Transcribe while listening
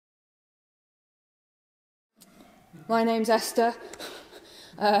My name's Esther.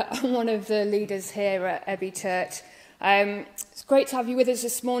 I'm one of the leaders here at Abbey Church. It's great to have you with us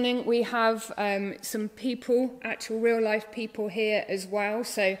this morning. We have some people, actual real-life people here as well,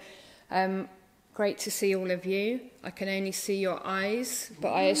 so great to see all of you. I can only see your eyes,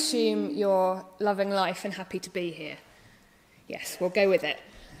 but I assume you're loving life and happy to be here. Yes, we'll go with it.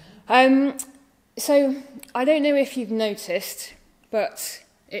 So, I don't know if you've noticed, but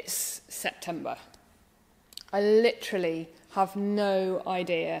it's September. I literally have no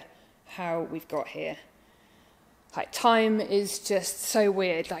idea how we've got here. Like, time is just so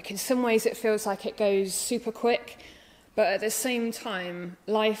weird. Like, in some ways it feels like it goes super quick, but at the same time,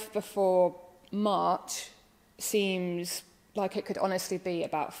 life before March seems like it could honestly be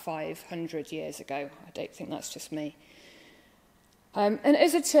about 500 years ago. I don't think that's just me. And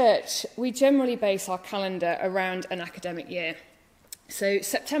as a church, we generally base our calendar around an academic year. So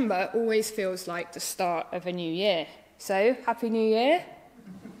September always feels like the start of a new year. So, Happy New Year.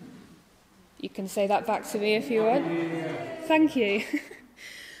 You can say that back to me if you want. Thank you.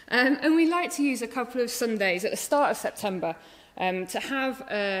 And we like to use a couple of Sundays at the start of September to have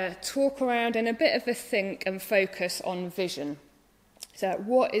a talk around and a bit of a think and focus on vision. So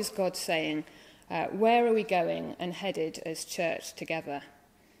what is God saying? Where are we going and headed as church together?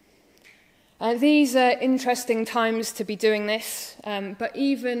 These are interesting times to be doing this, but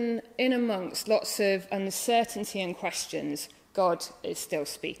even in amongst lots of uncertainty and questions, God is still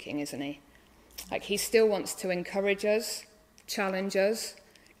speaking, isn't he? Like, he still wants to encourage us, challenge us,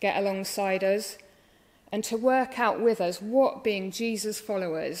 get alongside us, and to work out with us what being Jesus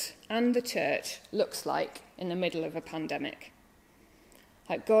followers and the church looks like in the middle of a pandemic.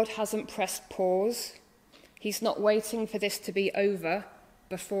 Like, God hasn't pressed pause. He's not waiting for this to be over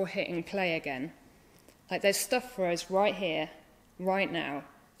before hitting play again. Like, there's stuff for us right here, right now,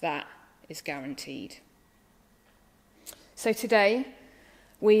 that is guaranteed. So today,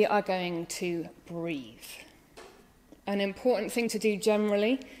 we are going to breathe. An important thing to do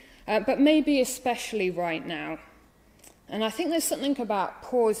generally, but maybe especially right now. And I think there's something about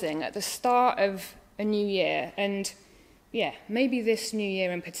pausing at the start of a new year, and maybe this new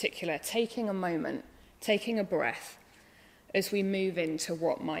year in particular, taking a moment, taking a breath, as we move into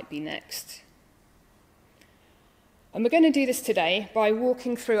what might be next. And we're going to do this today by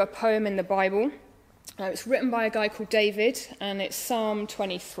walking through a poem in the Bible. It's written by a guy called David, and it's Psalm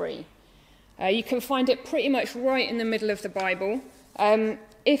 23. You can find it pretty much right in the middle of the Bible.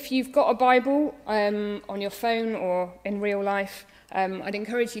 If you've got a Bible on your phone or in real life, I'd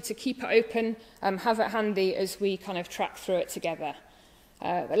encourage you to keep it open, have it handy as we kind of track through it together.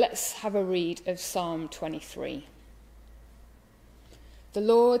 But let's have a read of Psalm 23. The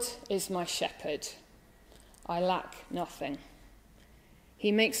Lord is my shepherd. I lack nothing.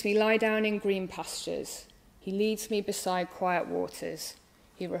 He makes me lie down in green pastures. He leads me beside quiet waters.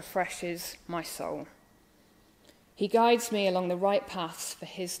 He refreshes my soul. He guides me along the right paths for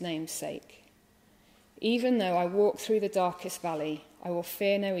his name's sake. Even though I walk through the darkest valley, I will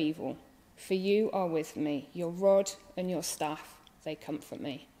fear no evil, for you are with me. Your rod and your staff, they comfort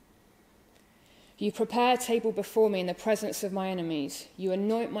me. You prepare a table before me in the presence of my enemies. You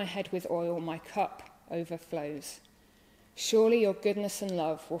anoint my head with oil, my cup overflows. Surely your goodness and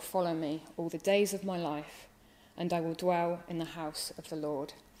love will follow me all the days of my life, and I will dwell in the house of the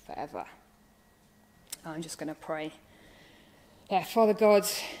Lord forever. I'm just going to pray. Father God,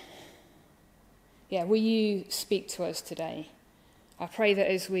 will you speak to us today? I pray that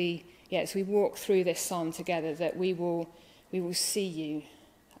as we walk through this psalm together, that we will see you,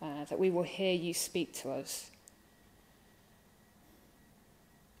 that we will hear you speak to us.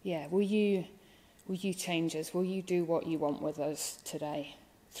 Will you change us? Will you do what you want with us today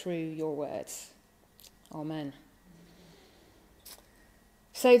through your words? Amen.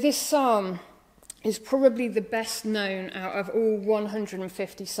 So this psalm is probably the best known out of all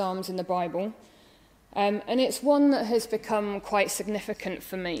 150 psalms in the Bible, and it's one that has become quite significant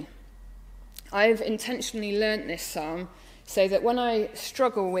for me. I've intentionally learnt this psalm so that when I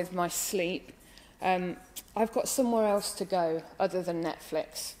struggle with my sleep, I've got somewhere else to go other than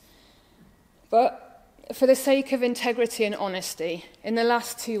Netflix. But for the sake of integrity and honesty, in the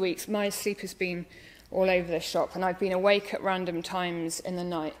last 2 weeks, my sleep has been all over the shop, and I've been awake at random times in the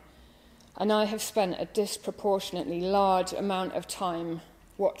night. And I have spent a disproportionately large amount of time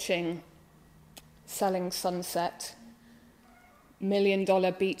watching Selling Sunset, $1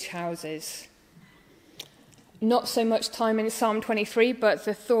 million beach houses. Not so much time in Psalm 23, but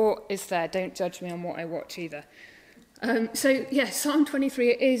the thought is there. Don't judge me on what I watch either. Psalm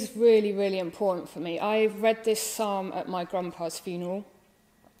 23 is really, really important for me. I read this psalm at my grandpa's funeral.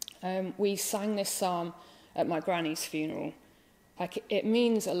 We sang this psalm at my granny's funeral. Like, it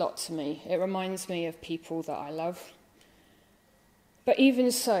means a lot to me. It reminds me of people that I love. But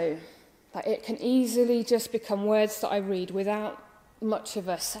even so, like, it can easily just become words that I read without much of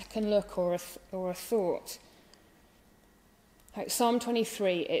a second look or a thought. Like Psalm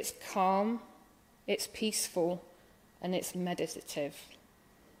 23, it's calm, it's peaceful, and it's meditative.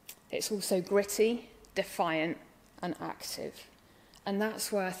 It's also gritty, defiant, and active. And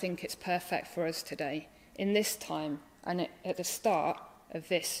that's where I think it's perfect for us today, in this time and at the start of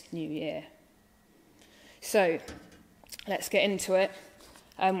this new year. So, let's get into it.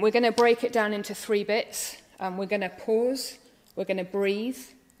 We're going to break it down into 3 bits. We're going to pause, we're going to breathe,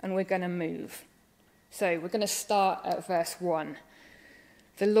 and we're going to move. So, we're going to start at verse 1.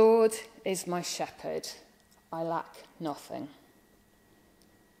 The Lord is my shepherd, I lack nothing.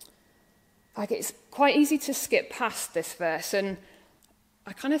 Like, it's quite easy to skip past this verse, and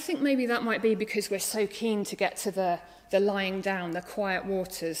I kind of think maybe that might be because we're so keen to get to the lying down, the quiet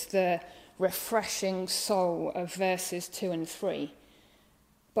waters, the refreshing soul of verses 2 and 3.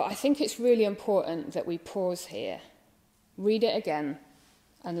 But I think it's really important that we pause here, read it again,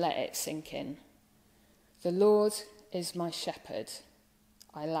 and let it sink in. The Lord is my shepherd,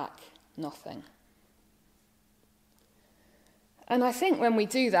 I lack nothing. And I think when we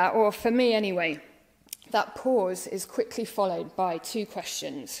do that, or for me anyway, that pause is quickly followed by 2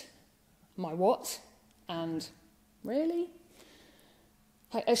 questions. My what? And really?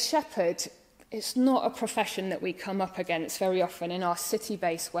 Like, a shepherd, it's not a profession that we come up against very often in our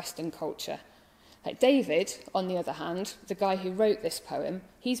city-based Western culture. Like David, on the other hand, the guy who wrote this poem,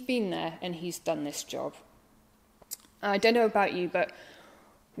 he's been there and he's done this job. I don't know about you, but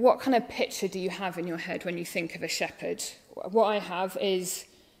what kind of picture do you have in your head when you think of a shepherd? What I have is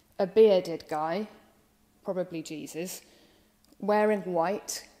a bearded guy, probably Jesus, wearing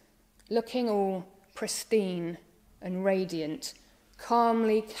white, looking all pristine and radiant,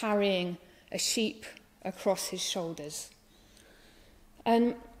 calmly carrying a sheep across his shoulders.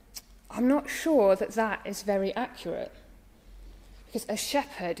 And I'm not sure that that is very accurate, because a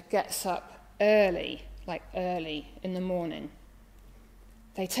shepherd gets up early in the morning.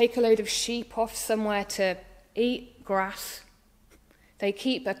 They take a load of sheep off somewhere to eat grass. They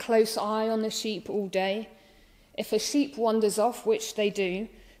keep a close eye on the sheep all day. If a sheep wanders off, which they do,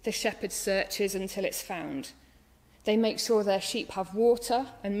 the shepherd searches until it's found. They make sure their sheep have water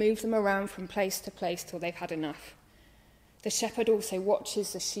and move them around from place to place till they've had enough. The shepherd also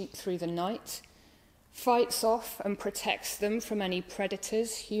watches the sheep through the night, fights off and protects them from any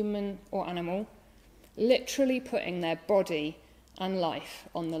predators, human or animal, literally putting their body and life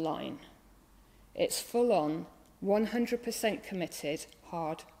on the line. It's full-on, 100% committed,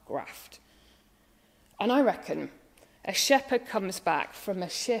 hard graft. And I reckon a shepherd comes back from a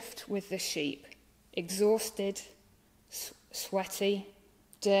shift with the sheep, exhausted, sweaty,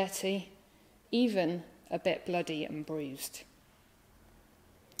 dirty, even a bit bloody and bruised.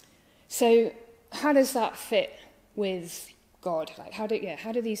 So how does that fit with God? Like, how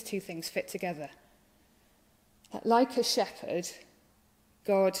do these 2 things fit together? Like a shepherd,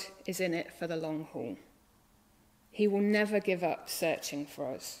 God is in it for the long haul. He will never give up searching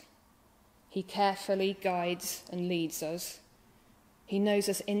for us. He carefully guides and leads us. He knows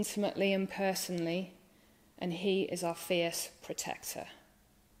us intimately and personally, and he is our fierce protector.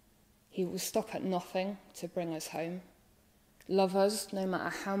 He will stop at nothing to bring us home, love us no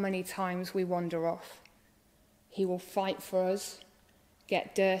matter how many times we wander off. He will fight for us,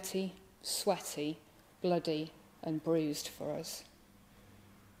 get dirty, sweaty, bloody, and bruised for us.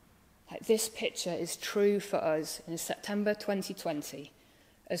 Like, this picture is true for us in September 2020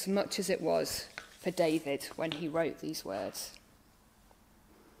 as much as it was for David when he wrote these words.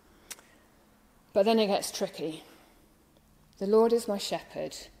 But then it gets tricky. The Lord is my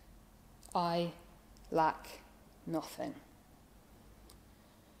shepherd, I lack nothing.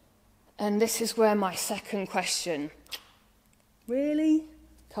 And this is where my second question really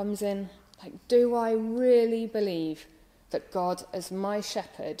comes in. Like, do I really believe that God as my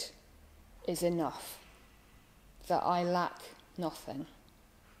shepherd is enough? That I lack nothing?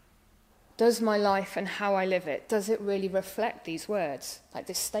 Does my life and how I live it, does it really reflect these words? Like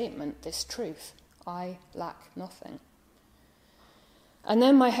this statement, this truth, I lack nothing. And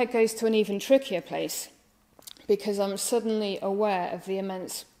then my head goes to an even trickier place, because I'm suddenly aware of the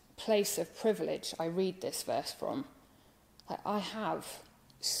immense place of privilege I read this verse from. Like, I have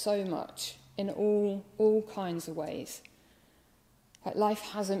so much in all kinds of ways. Like, life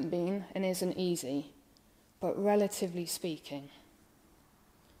hasn't been and isn't easy, but relatively speaking.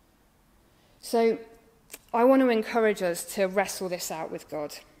 So I want to encourage us to wrestle this out with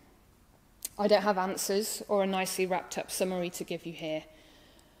God. I don't have answers or a nicely wrapped up summary to give you here.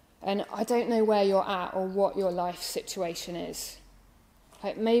 And I don't know where you're at or what your life situation is.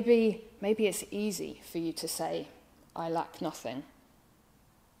 Like maybe it's easy for you to say, I lack nothing.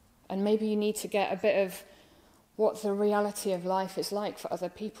 And maybe you need to get a bit of what the reality of life is like for other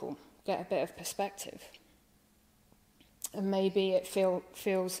people, get a bit of perspective. And maybe it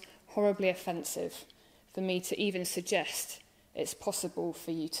feels horribly offensive for me to even suggest it's possible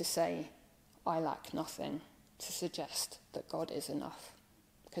for you to say, I lack nothing, to suggest that God is enough,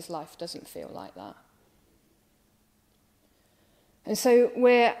 because life doesn't feel like that. And so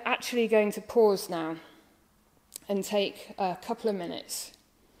we're actually going to pause now and take a couple of minutes.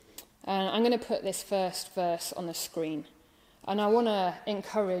 And I'm going to put this first verse on the screen. And I want to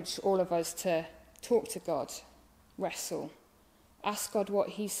encourage all of us to talk to God, wrestle, ask God what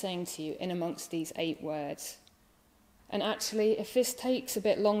he's saying to you in amongst these 8 words. And actually, if this takes a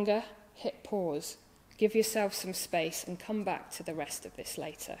bit longer, hit pause, give yourself some space and come back to the rest of this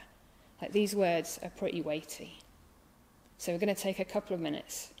later. Like these words are pretty weighty. So we're going to take a couple of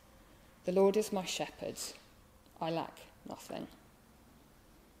minutes. The Lord is my shepherd. I lack nothing.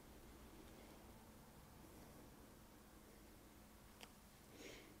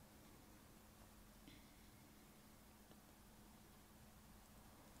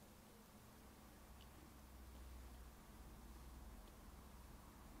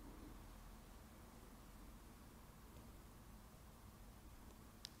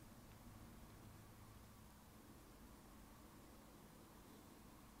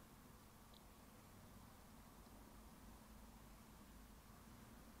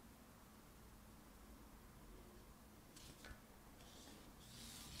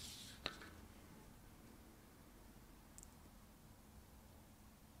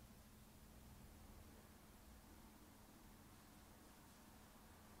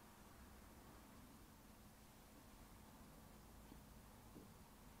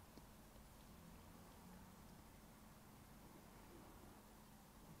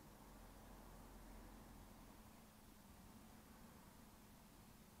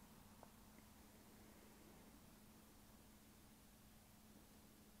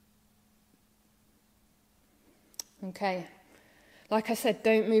 Okay. Like I said,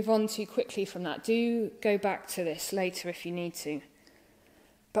 don't move on too quickly from that. Do go back to this later if you need to.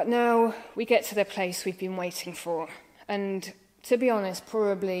 But now we get to the place we've been waiting for. And to be honest,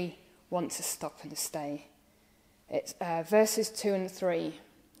 probably want to stop and stay. It's verses 2 and 3.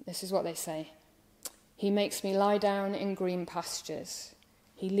 This is what they say. He makes me lie down in green pastures.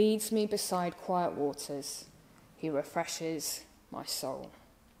 He leads me beside quiet waters. He refreshes my soul.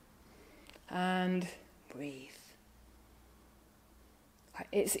 And breathe.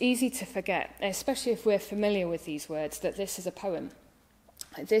 It's easy to forget, especially if we're familiar with these words, that this is a poem.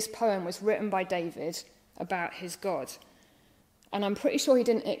 This poem was written by David about his God. And I'm pretty sure he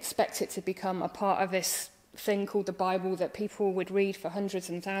didn't expect it to become a part of this thing called the Bible that people would read for hundreds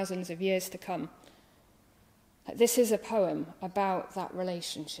and thousands of years to come. This is a poem about that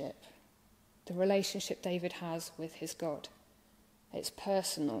relationship, the relationship David has with his God. It's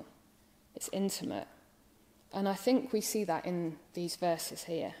personal, it's intimate. And I think we see that in these verses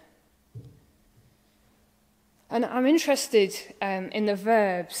here. And I'm interested in the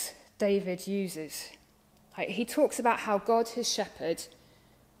verbs David uses. He talks about how God, his shepherd,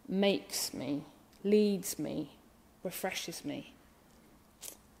 makes me, leads me, refreshes me.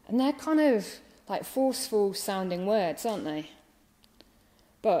 And they're kind of like forceful sounding words, aren't they?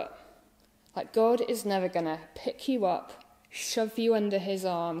 But like God is never going to pick you up, shove you under his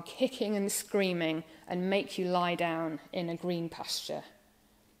arm, kicking and screaming, and make you lie down in a green pasture.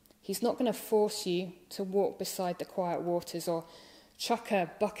 He's not going to force you to walk beside the quiet waters or chuck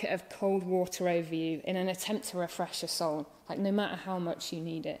a bucket of cold water over you in an attempt to refresh your soul, like no matter how much you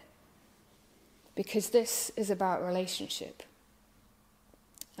need it. Because this is about relationship.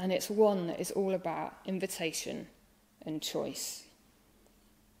 And it's one that is all about invitation and choice.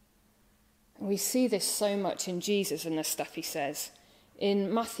 We see this so much in Jesus and the stuff he says.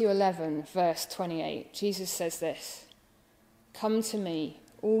 In Matthew 11, verse 28, Jesus says this, "Come to me,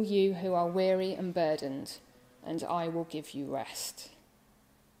 all you who are weary and burdened, and I will give you rest."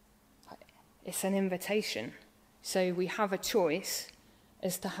 It's an invitation. So we have a choice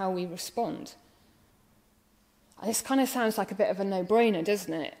as to how we respond. And this kind of sounds like a bit of a no-brainer,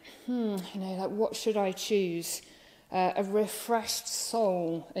 doesn't it? Like what should I choose? A refreshed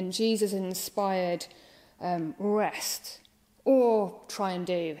soul and Jesus-inspired rest, or try and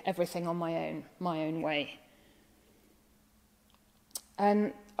do everything on my own way.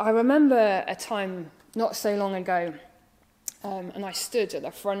 And I remember a time not so long ago and I stood at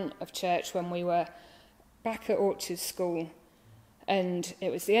the front of church when we were back at Orchard School, and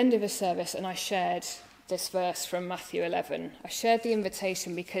it was the end of a service, and I shared this verse from Matthew 11. I shared the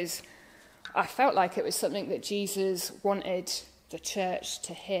invitation because I felt like it was something that Jesus wanted the church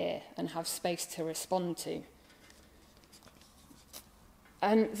to hear and have space to respond to.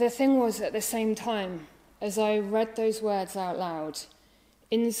 And the thing was, at the same time, as I read those words out loud,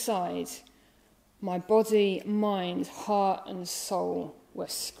 inside, my body, mind, heart, and soul were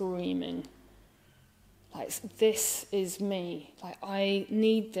screaming. Like, this is me. Like, I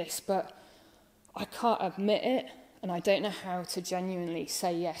need this, but I can't admit it, and I don't know how to genuinely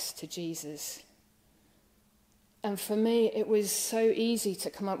say yes to Jesus. And for me, it was so easy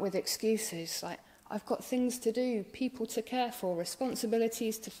to come up with excuses, like, I've got things to do, people to care for,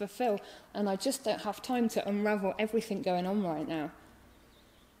 responsibilities to fulfill, and I just don't have time to unravel everything going on right now.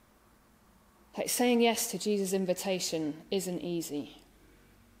 Like, saying yes to Jesus' invitation isn't easy.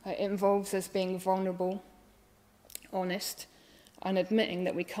 It involves us being vulnerable, honest, and admitting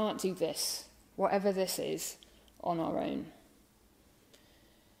that we can't do this, whatever this is, on our own.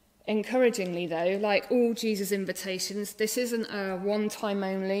 Encouragingly, though, like all Jesus' invitations, this isn't a one-time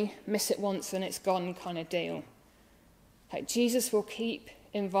only, miss it once and it's gone kind of deal. Like, Jesus will keep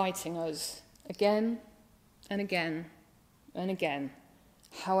inviting us again and again and again,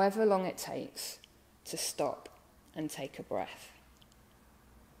 however long it takes, to stop and take a breath.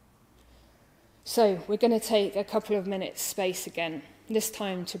 So we're going to take a couple of minutes space again, this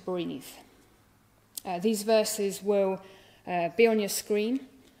time to breathe. These verses will be on your screen.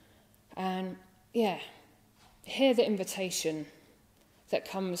 And hear the invitation that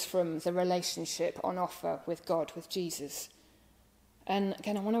comes from the relationship on offer with God, with Jesus. And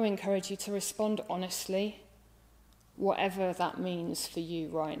again, I want to encourage you to respond honestly, whatever that means for you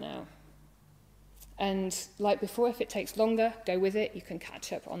right now. And like before, if it takes longer, go with it. You can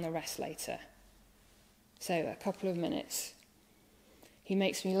catch up on the rest later. So a couple of minutes. He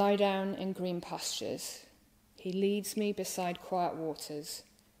makes me lie down in green pastures. He leads me beside quiet waters.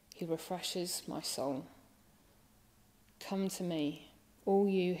 He refreshes my soul. Come to me, all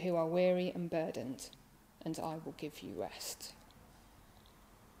you who are weary and burdened, and I will give you rest.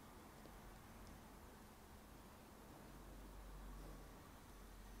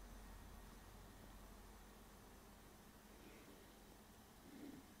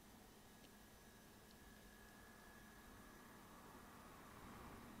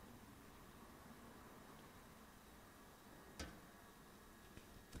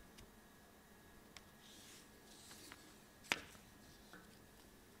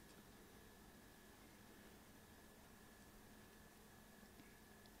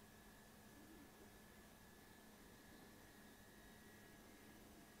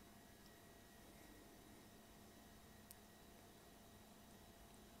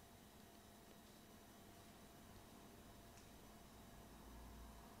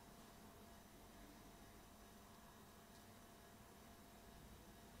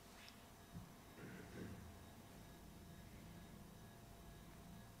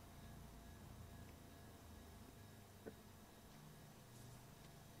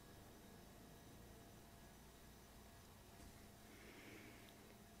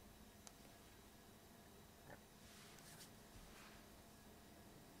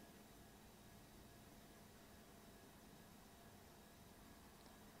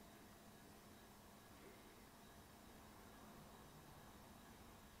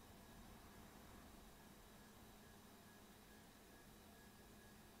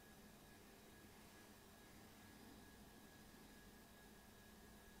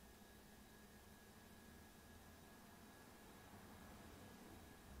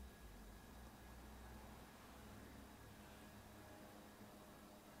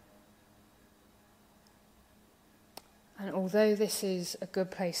 And although this is a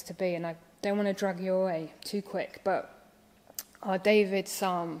good place to be, and I don't want to drag you away too quick, but our David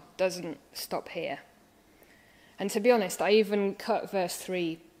psalm doesn't stop here. And to be honest, I even cut verse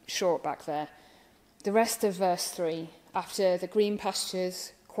 3 short back there. The rest of verse 3, after the green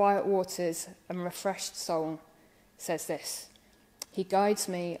pastures, quiet waters, and refreshed soul, says this: He guides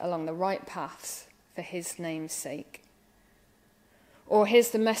me along the right paths for his name's sake. Or here's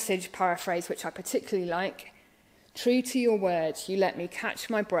the Message paraphrase, which I particularly like: True to your word, you let me catch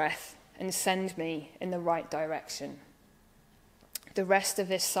my breath and send me in the right direction. The rest of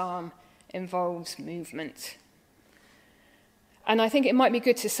this psalm involves movement. And I think it might be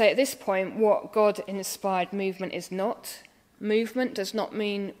good to say at this point what God-inspired movement is not. Movement does not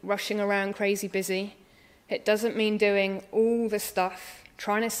mean rushing around crazy busy. It doesn't mean doing all the stuff,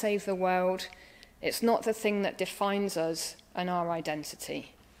 trying to save the world. It's not the thing that defines us and our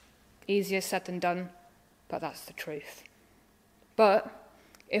identity. Easier said than done, but that's the truth. But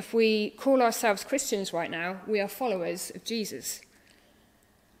if we call ourselves Christians right now, we are followers of Jesus.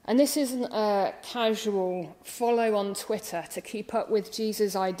 And this isn't a casual follow on Twitter to keep up with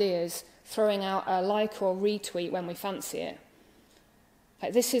Jesus' ideas, throwing out a like or retweet when we fancy it.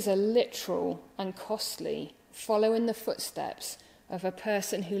 This is a literal and costly follow in the footsteps of a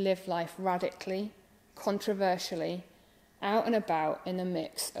person who lived life radically, controversially, out and about in the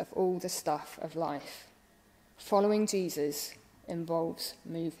mix of all the stuff of life. Following Jesus involves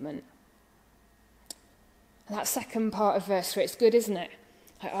movement. And that second part of verse 3, it's good, isn't it?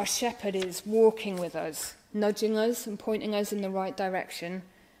 Our shepherd is walking with us, nudging us and pointing us in the right direction.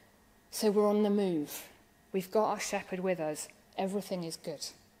 So we're on the move. We've got our shepherd with us. Everything is good.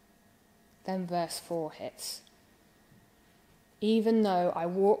 Then verse 4 hits. Even though I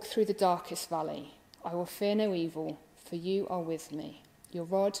walk through the darkest valley, I will fear no evil, for you are with me. Your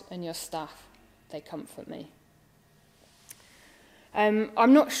rod and your staff, they comfort me.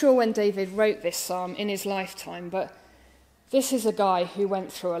 I'm not sure when David wrote this psalm in his lifetime, but this is a guy who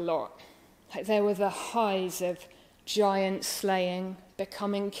went through a lot. There were the highs of giant slaying,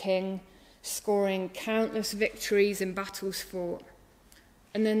 becoming king, scoring countless victories in battles fought.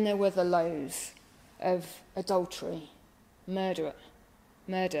 And then there were the lows of adultery, murder,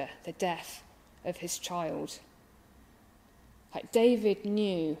 the death of his child. David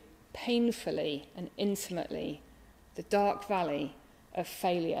knew painfully and intimately the dark valley of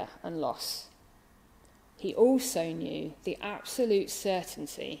failure and loss. He also knew the absolute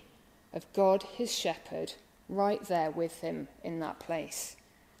certainty of God, his shepherd, right there with him in that place.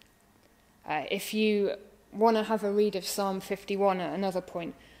 If you want to have a read of Psalm 51 at another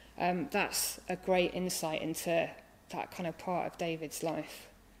point, that's a great insight into that kind of part of David's life.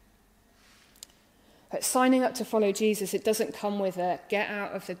 But signing up to follow Jesus, it doesn't come with a get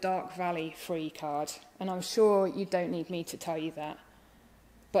out of the dark valley free card. And I'm sure you don't need me to tell you that.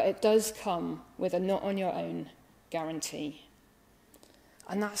 But it does come with a not on your own guarantee.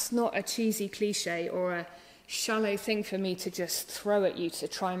 And that's not a cheesy cliche or a shallow thing for me to just throw at you to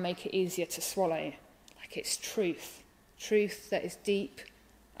try and make it easier to swallow. It's truth that is deep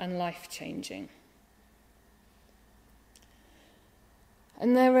and life-changing.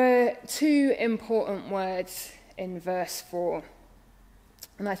 And there are two important words in verse 4.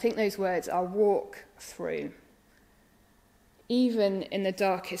 And I think those words are walk through. Even in the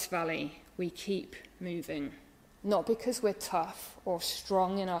darkest valley, we keep moving. Not because we're tough or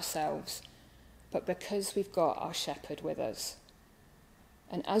strong in ourselves, but because we've got our shepherd with us.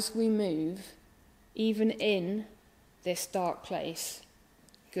 And as we move, even in this dark place,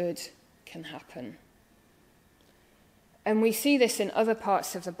 good can happen. And we see this in other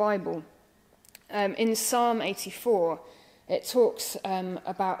parts of the Bible. In Psalm 84, it talks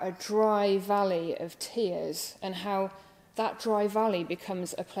about a dry valley of tears and how that dry valley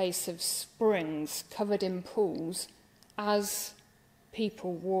becomes a place of springs covered in pools as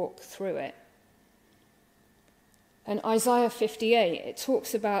people walk through it. And Isaiah 58, it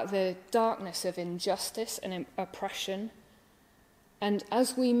talks about the darkness of injustice and oppression. And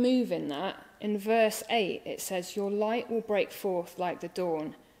as we move in that, in verse 8, it says, your light will break forth like the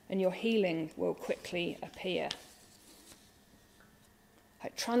dawn, and your healing will quickly appear.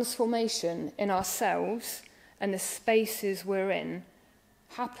 Transformation in ourselves and the spaces we're in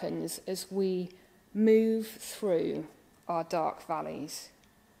happens as we move through our dark valleys.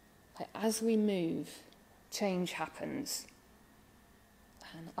 As we move, change happens.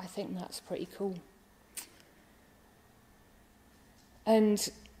 And I think that's pretty cool. And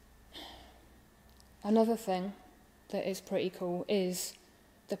another thing that is pretty cool is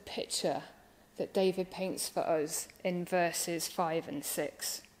the picture that David paints for us in verses 5 and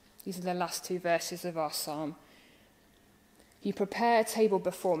 6. These are the last two verses of our psalm. You prepare a table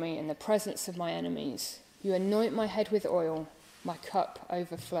before me in the presence of my enemies. You anoint my head with oil, my cup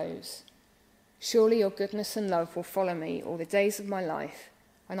overflows. Surely your goodness and love will follow me all the days of my life,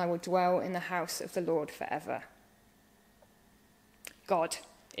 and I will dwell in the house of the Lord forever. God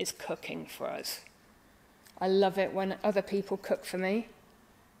is cooking for us. I love it when other people cook for me,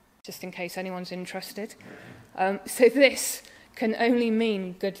 just in case anyone's interested. So this can only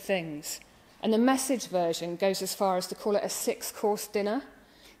mean good things. And the Message version goes as far as to call it a 6-course dinner.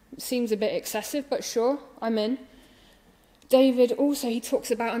 It seems a bit excessive, but sure, I'm in. David also, he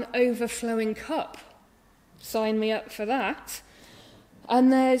talks about an overflowing cup. Sign me up for that.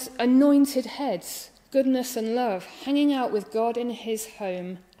 And there's anointed heads, goodness and love, hanging out with God in his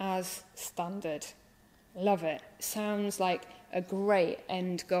home as standard. Love it. Sounds like a great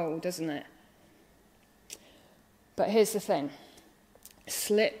end goal, doesn't it? But here's the thing.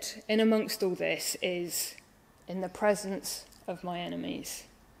 Slipped in amongst all this is in the presence of my enemies.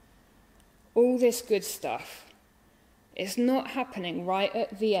 All this good stuff is not happening right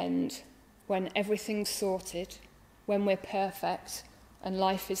at the end when everything's sorted, when we're perfect and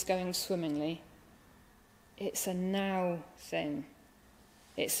life is going swimmingly. It's a now thing.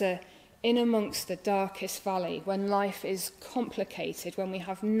 It's in amongst the darkest valley, when life is complicated, when we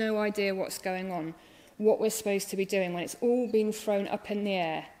have no idea what's going on, what we're supposed to be doing, when it's all been thrown up in the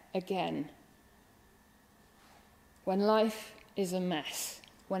air again. When life is a mess,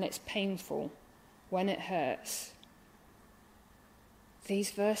 when it's painful, when it hurts. These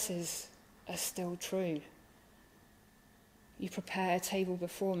verses are still true. You prepare a table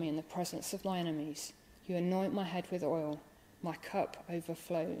before me in the presence of my enemies. You anoint my head with oil. My cup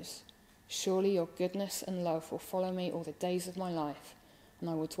overflows. Surely your goodness and love will follow me all the days of my life, and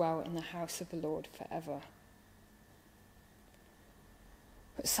I will dwell in the house of the Lord forever.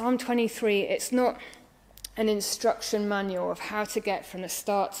 But Psalm 23, it's not an instruction manual of how to get from the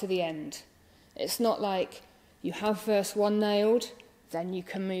start to the end. It's not like you have verse 1 nailed, then you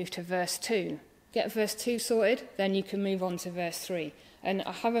can move to verse 2. Get verse 2 sorted, then you can move on to verse 3. And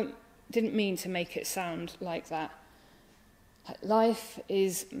I didn't mean to make it sound like that. Life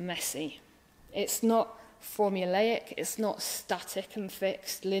is messy. It's not formulaic, it's not static and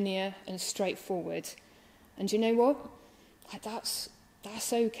fixed, linear and straightforward. And you know what? That's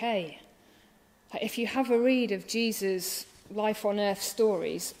okay. If you have a read of Jesus' life on earth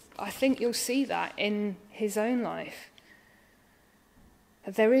stories, I think you'll see that in his own life.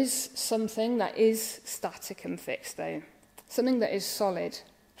 There is something that is static and fixed, though. Something that is solid,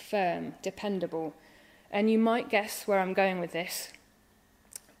 firm, dependable. And you might guess where I'm going with this.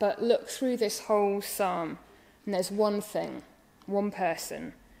 But look through this whole psalm, and there's one thing, one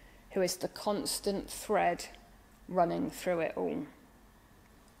person, who is the constant thread running through it all.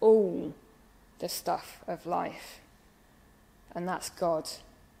 All the stuff of life. And that's God,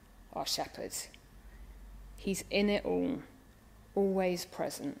 our shepherd. He's in it all, always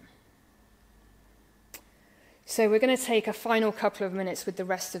present. So we're going to take a final couple of minutes with the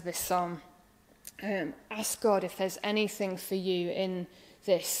rest of this psalm. Ask God if there's anything for you in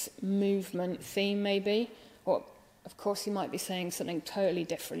this movement theme, maybe. Or, of course, he might be saying something totally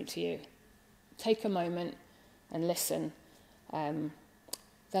different to you. Take a moment and listen. Then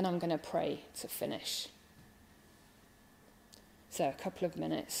I'm going to pray to finish. So, a couple of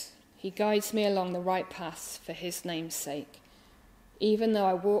minutes. He guides me along the right paths for his name's sake. Even though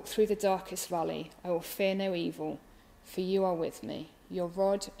I walk through the darkest valley, I will fear no evil, for you are with me. Your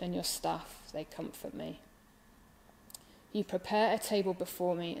rod and your staff, they comfort me. You prepare a table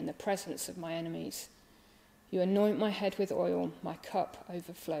before me in the presence of my enemies. You anoint my head with oil, my cup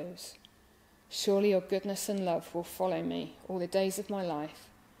overflows. Surely your goodness and love will follow me all the days of my life,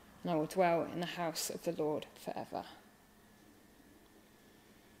 and I will dwell in the house of the Lord forever.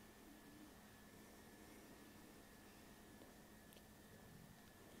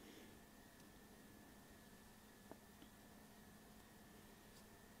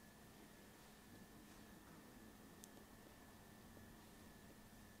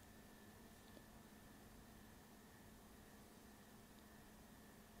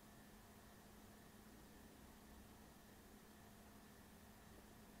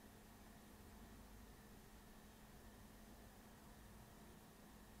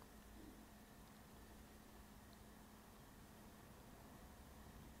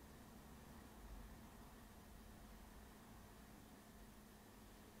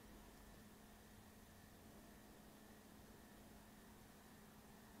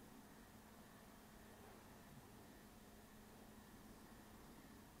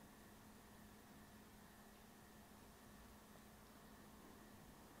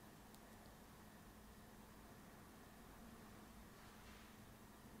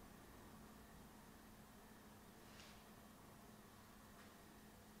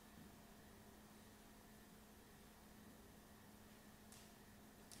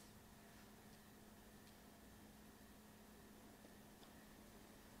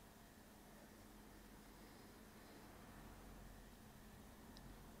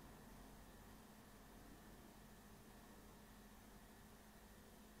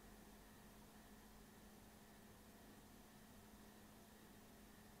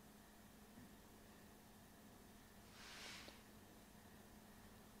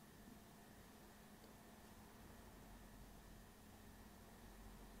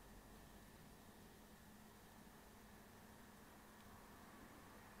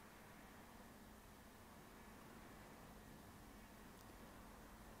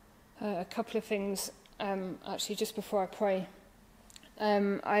 A couple of things actually, just before I pray.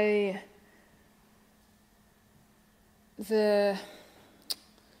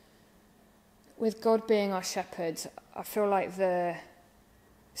 With God being our shepherd, I feel like the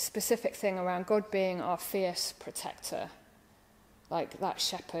specific thing around God being our fierce protector, like that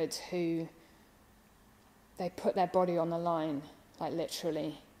shepherd who they put their body on the line, like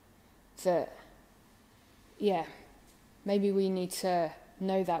literally, that, yeah, maybe we need to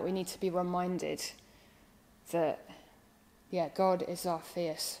know that. We need to be reminded that, yeah, God is our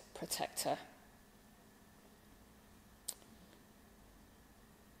fierce protector.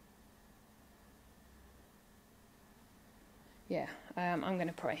 Yeah, I'm going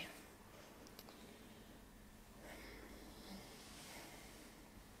to pray.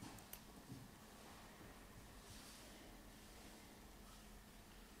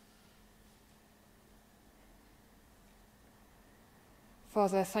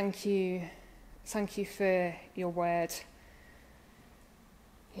 Father, thank you for your word.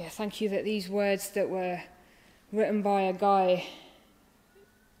 Yeah, thank you that these words that were written by a guy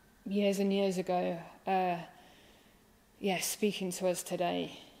years and years ago, speaking to us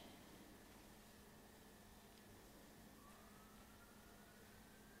today.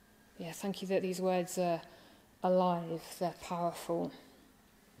 Yeah, thank you that these words are alive, they're powerful.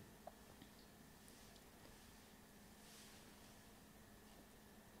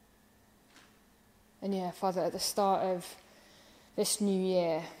 And yeah, Father, at the start of this new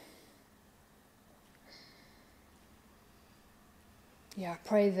year, I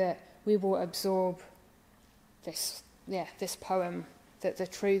pray that we will absorb this poem, that the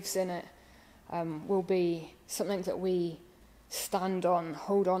truths in it will be something that we stand on,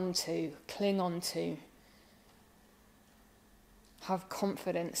 hold on to, cling on to, have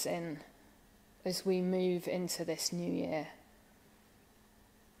confidence in as we move into this new year.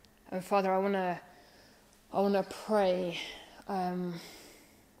 And Father, I want to pray,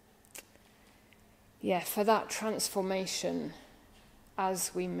 for that transformation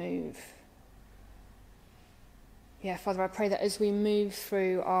as we move. Yeah, Father, I pray that as we move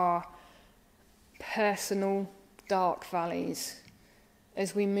through our personal dark valleys,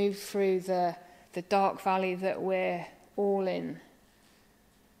 as we move through the dark valley that we're all in,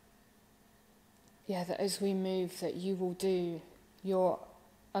 that as we move, that you will do your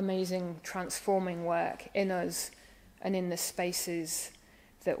amazing transforming work in us and in the spaces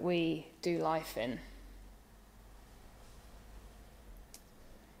that we do life in.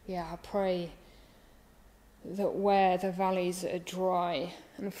 I pray that where the valleys are dry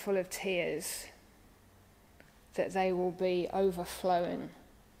and full of tears, that they will be overflowing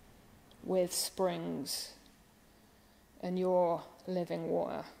with springs and your living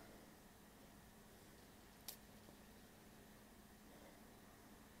water.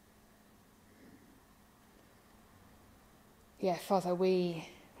 Father, we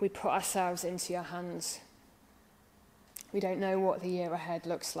put ourselves into your hands. We don't know what the year ahead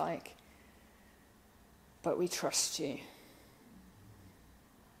looks like, but we trust you.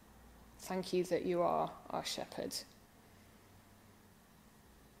 Thank you that you are our shepherd.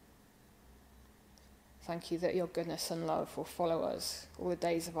 Thank you that your goodness and love will follow us all the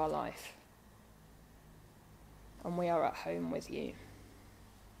days of our life. And we are at home with you.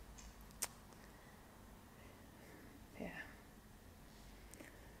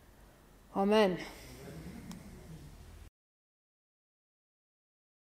 Amen.